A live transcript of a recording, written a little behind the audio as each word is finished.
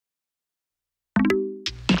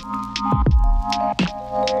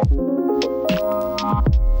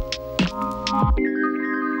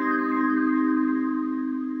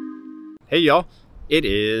Hey y'all, it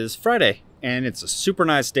is Friday and it's a super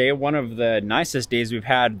nice day, one of the nicest days we've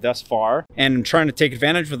had thus far, and I'm trying to take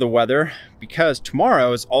advantage of the weather because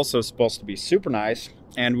tomorrow is also supposed to be super nice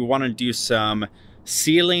and we want to do some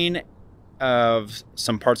sealing of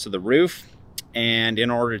some parts of the roof, and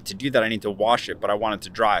in order to do that I need to wash it, but I want it to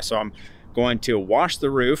dry. So I'm going to wash the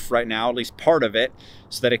roof right now, at least part of it,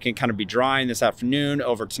 so that it can kind of be drying this afternoon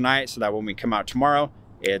over tonight, so that when we come out tomorrow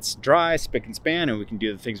it's dry, spick and span, and we can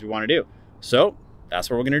do the things we want to do. So that's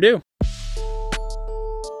what we're gonna do.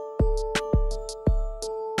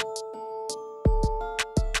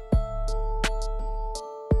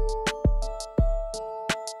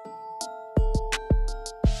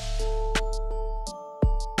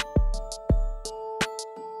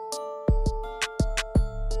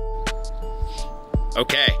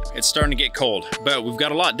 Okay, it's starting to get cold, but we've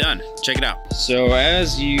got a lot done. Check it out. So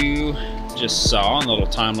as you just saw in the little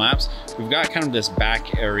time lapse, we've got kind of this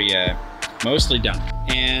back area mostly done.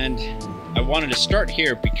 And I wanted to start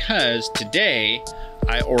here because today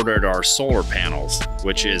I ordered our solar panels,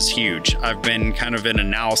 which is huge. I've been kind of in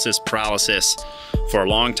analysis paralysis for a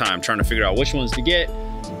long time, trying to figure out which ones to get,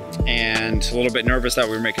 and a little bit nervous that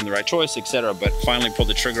we were making the right choice, etc. But finally pulled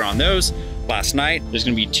the trigger on those last night. There's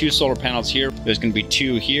gonna be 2 solar panels here. There's gonna be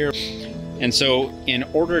 2 here. And so in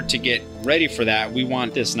order to get ready for that, we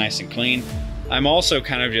want this nice and clean. I'm also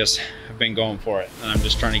kind of just been going for it, and I'm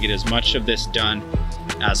just trying to get as much of this done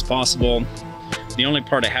as possible. The only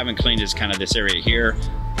part I haven't cleaned is kind of this area here.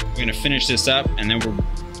 We're gonna finish this up and then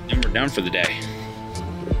we're done for the day.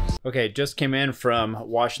 Okay, just came in from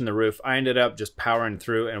washing the roof. I ended up just powering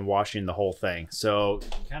through and washing the whole thing. So you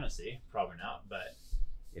can kind of see, probably not, but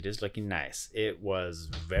it is looking nice. It was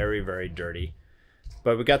very, very dirty,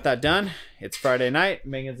 but we got that done. It's Friday night.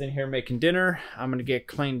 Megan's in here making dinner. I'm gonna get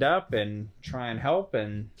cleaned up and try and help,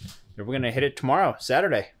 and we're gonna hit it tomorrow,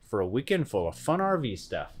 Saturday, for a weekend full of fun RV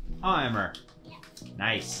stuff. Hi, Emmer. Yeah.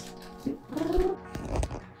 Nice.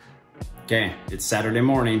 Okay, it's Saturday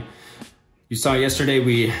morning. You saw yesterday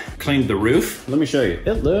we cleaned the roof. Let me show you.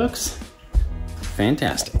 It looks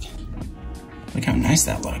fantastic. Look how nice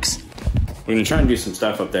that looks. We're gonna try and do some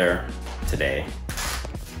stuff up there today.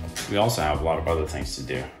 We also have a lot of other things to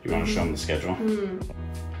do. Do you want to show them the schedule?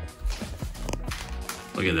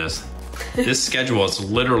 Look at this. This schedule is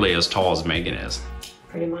literally as tall as Megan is.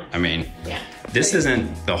 Pretty much. I mean, yeah. This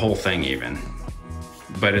isn't the whole thing even,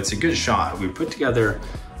 but it's a good shot. We put together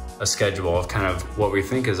a schedule of kind of what we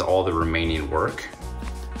think is all the remaining work.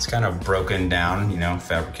 It's kind of broken down, you know,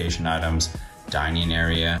 fabrication items, dining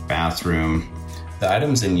area, bathroom. The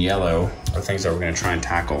items in yellow are things that we're gonna try and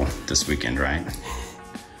tackle this weekend, right?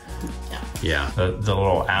 Yeah, the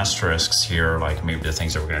little asterisks here are like maybe the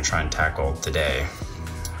things that we're gonna try and tackle today.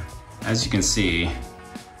 As you can see,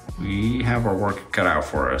 we have our work cut out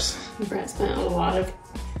for us. Brett spent a lot of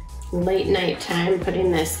late night time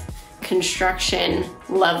putting this construction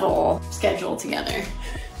level schedule together.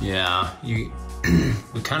 Yeah, we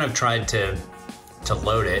kind of tried to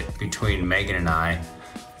load it between Megan and I.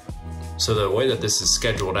 So the way that this is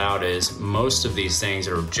scheduled out is most of these things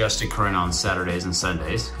are just occurring on Saturdays and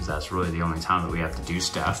Sundays, because that's really the only time that we have to do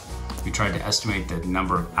stuff. We tried to estimate the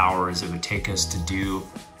number of hours it would take us to do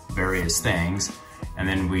various things, and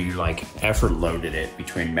then we like effort loaded it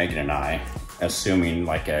between Megan and I, assuming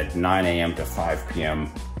like a 9 a.m. to 5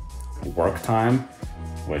 p.m. work time,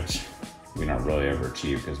 which we don't really ever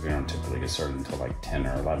achieve because we don't typically get started until like 10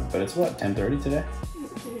 or 11, but it's what, 10:30 today?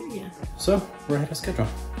 Yeah. So we're ahead of schedule.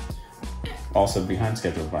 Also behind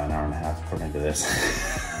schedule by an hour and a half according to this.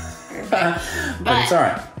 but it's all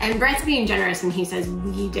right. And Brett's being generous and he says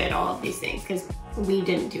we did all of these things because we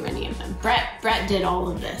didn't do any of them. Brett did all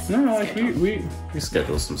of this. No, like we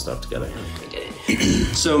scheduled some stuff together. We did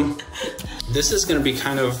it. So this is gonna be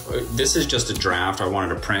kind of, this is just a draft I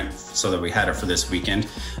wanted to print so that we had it for this weekend.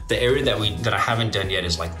 The area that I haven't done yet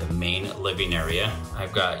is like the main living area.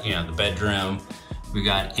 I've got, you know, the bedroom, we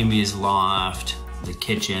got Emmy's loft, the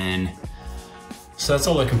kitchen. So that's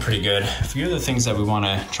all looking pretty good. A few of the things that we want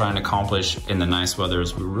to try and accomplish in the nice weather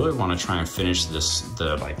is we really want to try and finish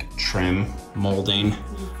the like trim molding.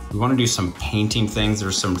 We want to do some painting things.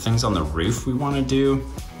 There's some things on the roof we want to do.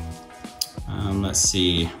 Let's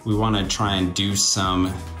see. We want to try and do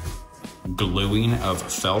some gluing of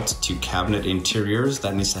felt to cabinet interiors.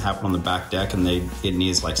 That needs to happen on the back deck, and it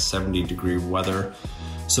needs like 70-degree weather.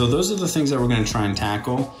 So those are the things that we're going to try and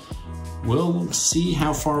tackle. We'll see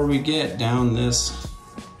how far we get down this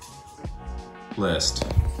list.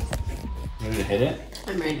 Ready to hit it?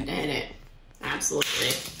 I'm ready to hit it.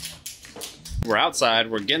 Absolutely. We're outside,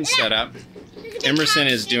 we're getting set up. Emerson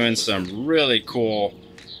is doing some really cool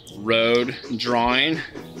road drawing.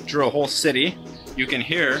 Drew a whole city. You can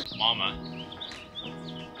hear Mama.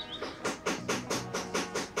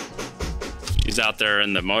 He's out there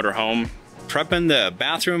in the motorhome prepping the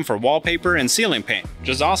bathroom for wallpaper and ceiling paint, which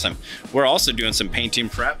is awesome. We're also doing some painting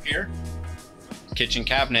prep here. Kitchen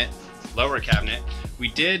cabinet, lower cabinet. We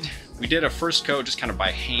did a first coat just kind of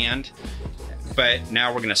by hand, but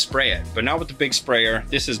now we're gonna spray it, but not with the big sprayer.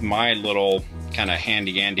 This is my little kind of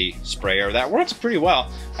handy dandy sprayer that works pretty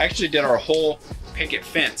well. I actually did our whole picket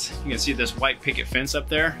fence. You can see this white picket fence up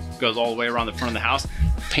there, goes all the way around the front of the house.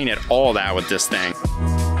 Painted all that with this thing.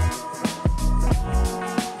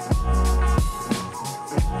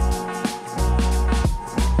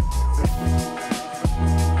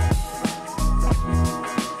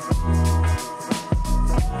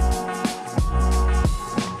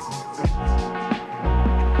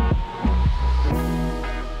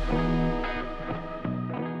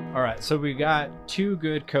 So we got 2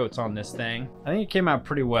 good coats on this thing. I think it came out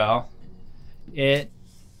pretty well. I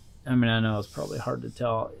mean, I know it's probably hard to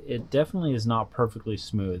tell. It definitely is not perfectly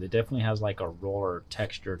smooth. It definitely has like a roller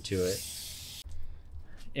texture to it.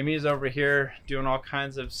 Emmy's over here doing all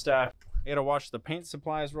kinds of stuff. I gotta wash the paint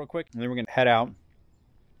supplies real quick, and then we're gonna head out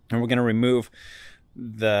and we're gonna remove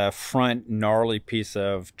the front gnarly piece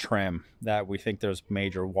of trim that we think there's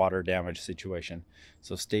major water damage situation.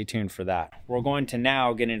 So stay tuned for that. We're going to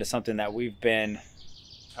now get into something that we've been,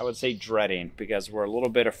 I would say, dreading, because we're a little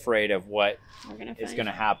bit afraid of what is going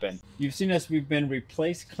to happen. You've seen us, we've been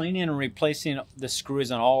cleaning and replacing the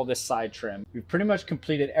screws on all this side trim. We've pretty much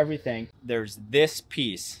completed everything. There's this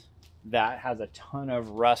piece that has a ton of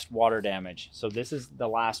rust water damage. So this is the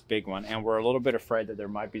last big one, and we're a little bit afraid that there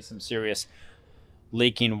might be some serious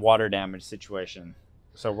leaking water damage situation.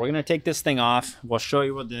 So we're gonna take this thing off. We'll show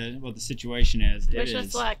you what the situation is. Wish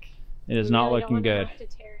us luck. It is not looking good.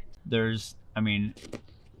 There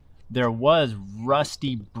was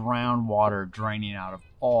rusty brown water draining out of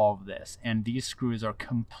all of this, and these screws are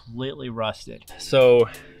completely rusted. So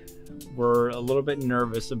we're a little bit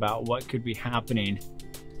nervous about what could be happening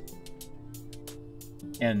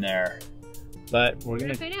in there. But we're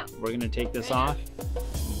gonna take this off.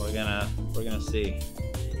 We're gonna see.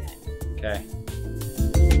 Okay.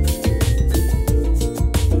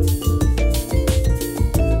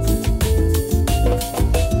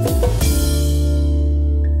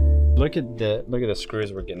 Look at the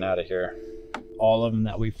screws we're getting out of here. All of them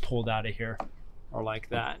that we've pulled out of here are like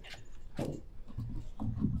that.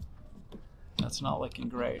 That's not looking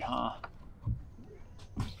great, huh?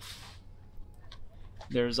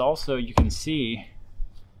 There's also, you can see,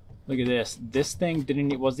 look at this. This thing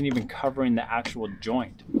wasn't even covering the actual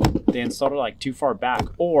joint. They installed it like too far back,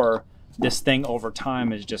 or this thing over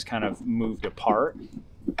time has just kind of moved apart.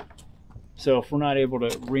 So if we're not able to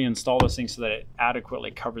reinstall this thing so that it adequately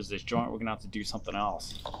covers this joint, we're gonna have to do something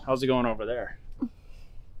else. How's it going over there?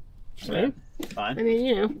 Fine. Fine? I mean,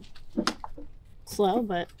 you know, slow,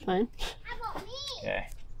 but fine. Okay.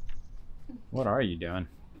 What are you doing?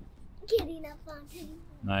 Getting up on him.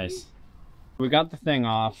 Nice. We got the thing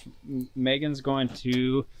off. Megan's going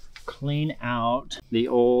to clean out the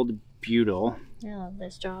old butyl. I love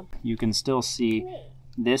this job. You can still see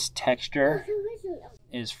this texture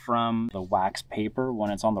is from the wax paper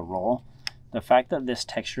when it's on the roll. The fact that this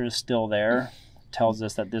texture is still there tells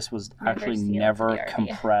us that this was actually never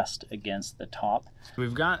compressed against the top. We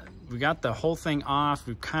got the whole thing off.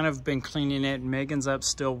 We've kind of been cleaning it. Megan's up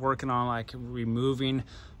still working on like removing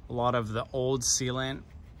a lot of the old sealant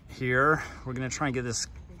here. We're gonna try and get this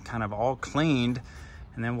kind of all cleaned,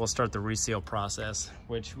 and then we'll start the reseal process,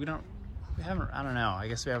 which I don't know, I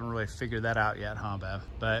guess we haven't really figured that out yet, huh, Bev?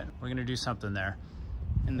 But we're gonna do something there.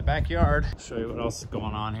 In the backyard, I'll show you what else is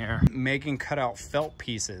going on here. Megan cut out felt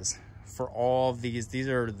pieces for all of these. These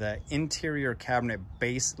are the interior cabinet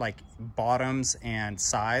base, like bottoms and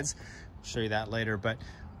sides. I'll show you that later, but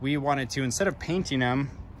we wanted to, instead of painting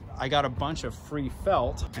them, I got a bunch of free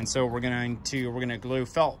felt, and so we're gonna glue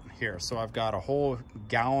felt here. So I've got a whole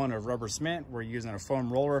gallon of rubber cement. We're using a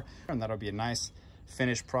foam roller, and that'll be a nice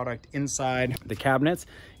finished product inside the cabinets.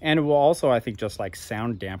 And it will also, I think, just like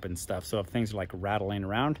sound dampen stuff. So if things are like rattling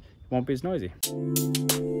around, it won't be as noisy.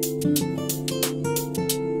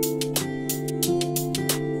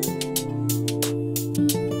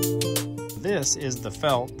 This is the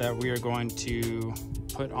felt that we are going to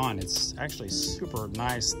put on. It's actually super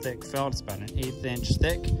nice thick felt. It's about an 1/8 inch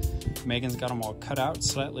thick. Megan's got them all cut out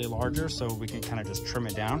slightly larger so we can kind of just trim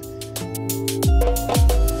it down.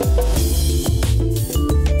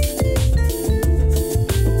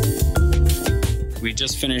 We we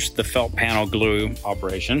just finished the felt panel glue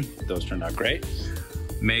operation. Those turned out great.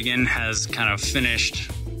 Megan has kind of finished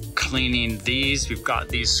cleaning these. We've got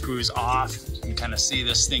these screws off. You can kind of see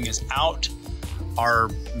this thing is out. Our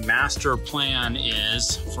master plan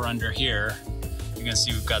is for under here. You can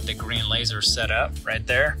see we've got the green laser set up right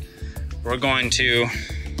there. We're going to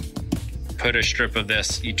put a strip of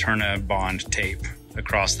this Eterna Bond tape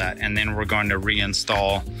across that, and then we're going to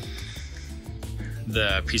reinstall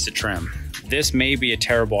the piece of trim. This may be a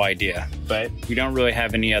terrible idea, but we don't really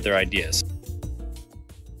have any other ideas.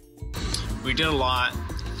 We did a lot,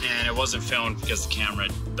 and it wasn't filmed because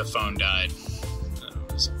the phone died.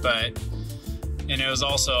 And it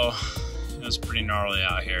was pretty gnarly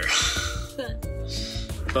out here.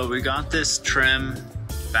 But we got this trim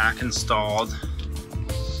back installed.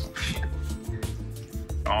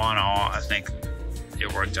 All in all, I think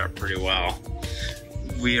it worked out pretty well.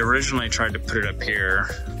 We originally tried to put it up here,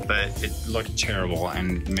 but it looked terrible,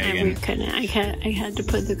 and Megan... we couldn't. I had to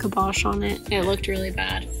put the kibosh on it. It looked really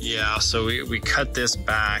bad. Yeah, so we cut this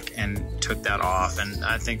back and took that off, and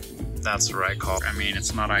I think that's the right call. I mean,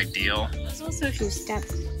 it's not ideal. There's also if you step,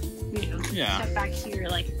 step back here,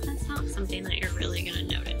 like, that's not something that you're really gonna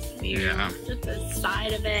notice. I mean, just the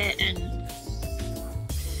side of it, and...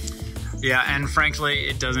 Yeah, and frankly,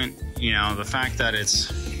 it doesn't, the fact that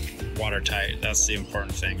it's watertight, that's the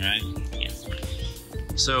important thing, right? Yes.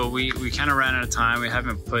 So we kind of ran out of time. We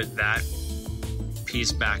haven't put that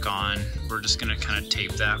piece back on. We're just gonna kind of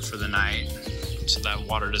tape that for the night so that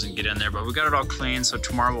water doesn't get in there. But we got it all clean, so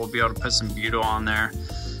tomorrow we'll be able to put some Butyl on there,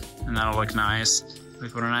 and that'll look nice.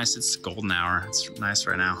 Look what a nice, it's golden hour. It's nice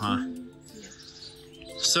right now, huh?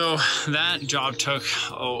 So that job took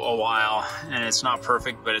a while, and it's not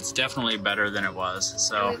perfect, but it's definitely better than it was.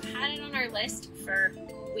 So we've had it on our list for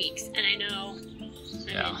weeks, and I know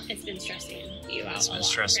it's been stressing you out. It's been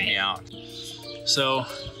stressing me out. So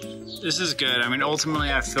this is good. I mean,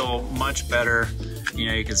 ultimately I feel much better.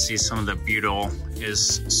 You can see some of the Butyl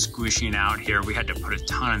is squishing out here. We had to put a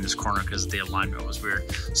ton in this corner because the alignment was weird.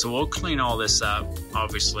 So we'll clean all this up,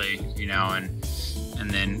 obviously, and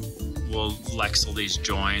then we'll Lexel these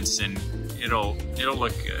joints, and it'll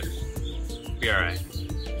look good. Be all right.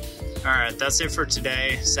 All right, that's it for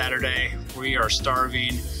today, Saturday. We are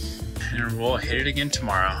starving, and we'll hit it again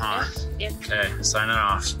tomorrow, huh? Yep. Okay, signing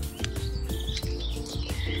off.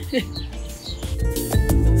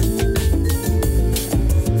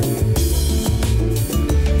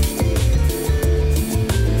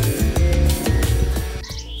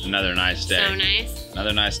 Another nice day. So nice.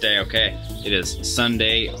 Another nice day. Okay, it is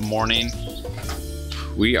Sunday morning.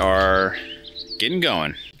 We are getting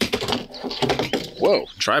going. Whoa,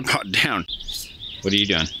 tripod down. What are you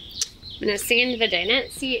doing? I'm gonna sand the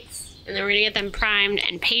dinette seats, and then we're gonna get them primed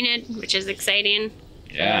and painted, which is exciting.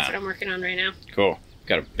 Yeah. So that's what I'm working on right now. Cool.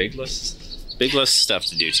 Got a big list of stuff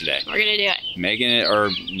to do today. We're gonna do it.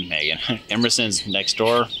 Emerson's next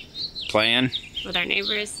door playing. With our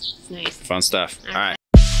neighbors. It's nice. Fun stuff. All right.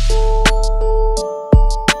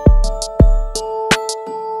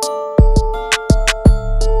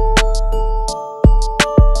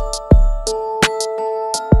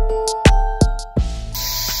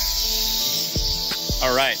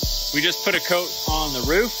 All right, we just put a coat on the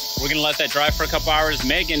roof. We're gonna let that dry for a couple hours.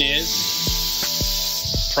 Megan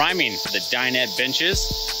is priming the dinette benches.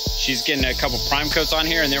 She's getting a couple prime coats on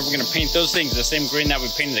here, and then we're gonna paint those things the same green that we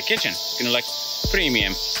painted the kitchen. It's gonna look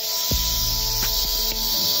premium.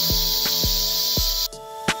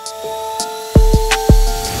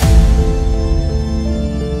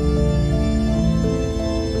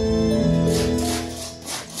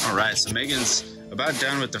 All right, so Megan's about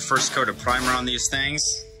done with the first coat of primer on these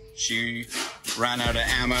things. She ran out of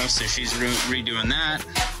ammo, so she's redoing that.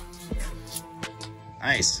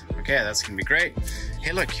 Nice. Okay, that's gonna be great.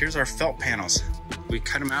 Hey, look, here's our felt panels. We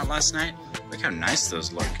cut them out last night. Look how nice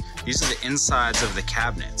those look. These are the insides of the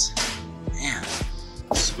cabinets. Man,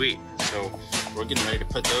 sweet. So we're getting ready to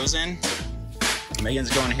put those in.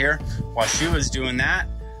 Megan's going here. While she was doing that,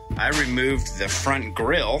 I removed the front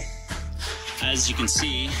grille. As you can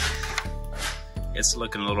see, it's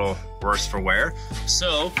looking a little worse for wear.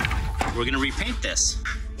 So we're gonna repaint this.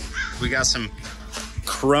 We got some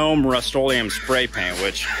chrome Rust-Oleum spray paint,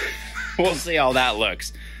 which we'll see how that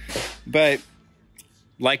looks. But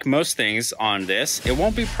like most things on this, it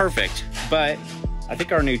won't be perfect, but I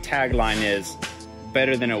think our new tagline is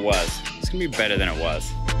better than it was. It's gonna be better than it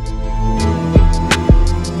was.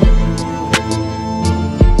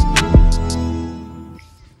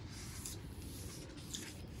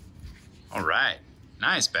 All right,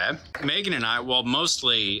 nice, babe. Megan and I, well,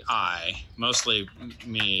 mostly I,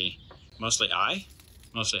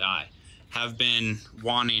 have been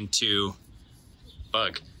wanting to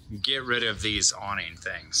get rid of these awning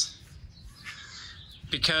things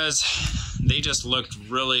because they just looked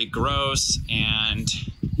really gross, and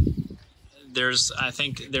I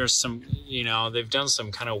think there's some, you know, they've done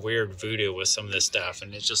some kind of weird voodoo with some of this stuff,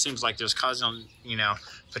 and it just seems like there's causing, you know,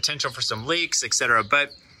 potential for some leaks, etc.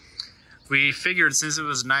 But we figured since it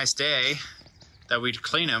was a nice day that we'd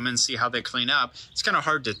clean them and see how they clean up. It's kind of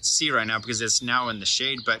hard to see right now because it's now in the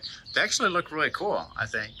shade, but they actually look really cool, I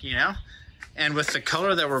think, you know? And with the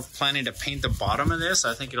color that we're planning to paint the bottom of this,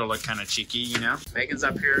 I think it'll look kind of cheeky, you know? Megan's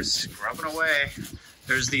up here scrubbing away.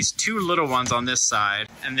 There's these two little ones on this side,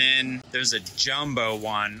 and then there's a jumbo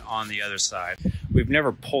one on the other side. We've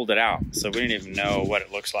never pulled it out, so we didn't even know what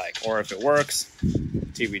it looks like, or if it works.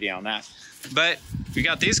 TBD on that. But we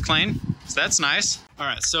got these clean, so that's nice. All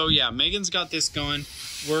right, so yeah, Megan's got this going.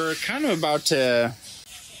 We're kind of about to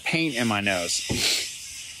paint in my nose.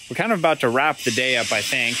 We're kind of about to wrap the day up, I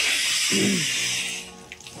think.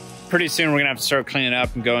 Pretty soon we're gonna have to start cleaning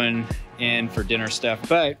up and going in for dinner stuff,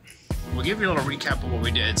 but we'll give you a little recap of what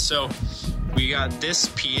we did. So we got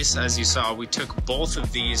this piece, as you saw, we took both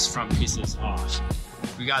of these front pieces off.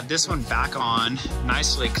 We got this one back on,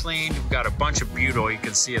 nicely cleaned. We've got a bunch of butyl. You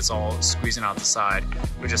can see it's all squeezing out the side,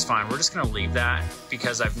 which is fine. We're just gonna leave that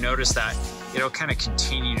because I've noticed that it'll kind of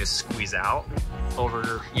continue to squeeze out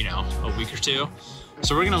over, you know, a week or two.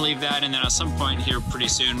 So we're gonna leave that, and then at some point here pretty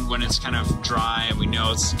soon when it's kind of dry and we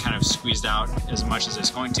know it's kind of squeezed out as much as it's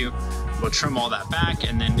going to, we'll trim all that back,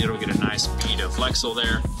 and then it'll get a nice bead of Lexel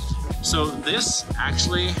there. So this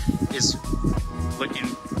actually is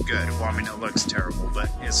looking good. Well, I mean, it looks terrible, but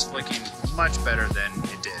it's looking much better than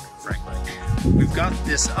it did, frankly. We've got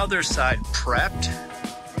this other side prepped,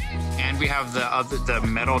 and we have the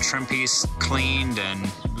metal trim piece cleaned, and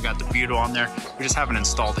we got the butyl on there. We just haven't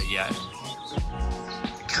installed it yet.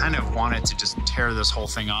 Kind of wanted to just tear this whole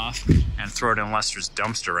thing off and throw it in Lester's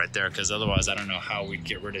dumpster right there, because otherwise I don't know how we'd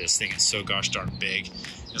get rid of this thing. It's so gosh darn big.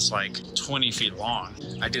 It's like 20 feet long.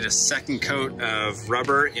 I did a second coat of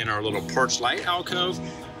rubber in our little porch light alcove.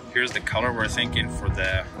 Here's the color we're thinking for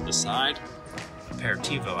the side.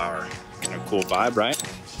 Aperitivo hour. Kind of cool vibe, right?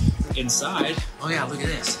 Inside, oh yeah, look at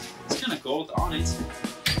this. It's kind of cool with the awnings.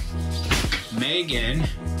 Megan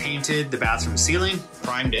painted the bathroom ceiling,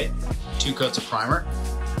 primed it, 2 coats of primer.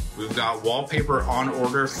 We've got wallpaper on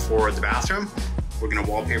order for the bathroom. We're gonna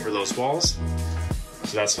wallpaper those walls.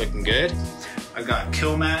 So that's looking good. I've got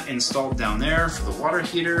kill mat installed down there for the water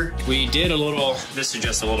heater. We did a little, this is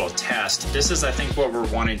just a little test. This is, I think, what we're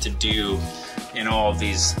wanting to do in all of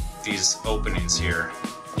these openings here,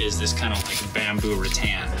 is this kind of like bamboo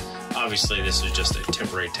rattan. Obviously this is just a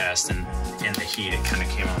temporary test, and in the heat it kind of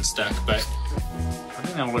came unstuck, but I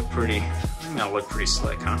think that'll look pretty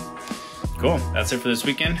slick, huh? Cool, that's it for this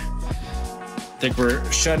weekend. I think we're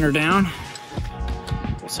shutting her down.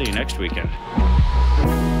 We'll see you next weekend.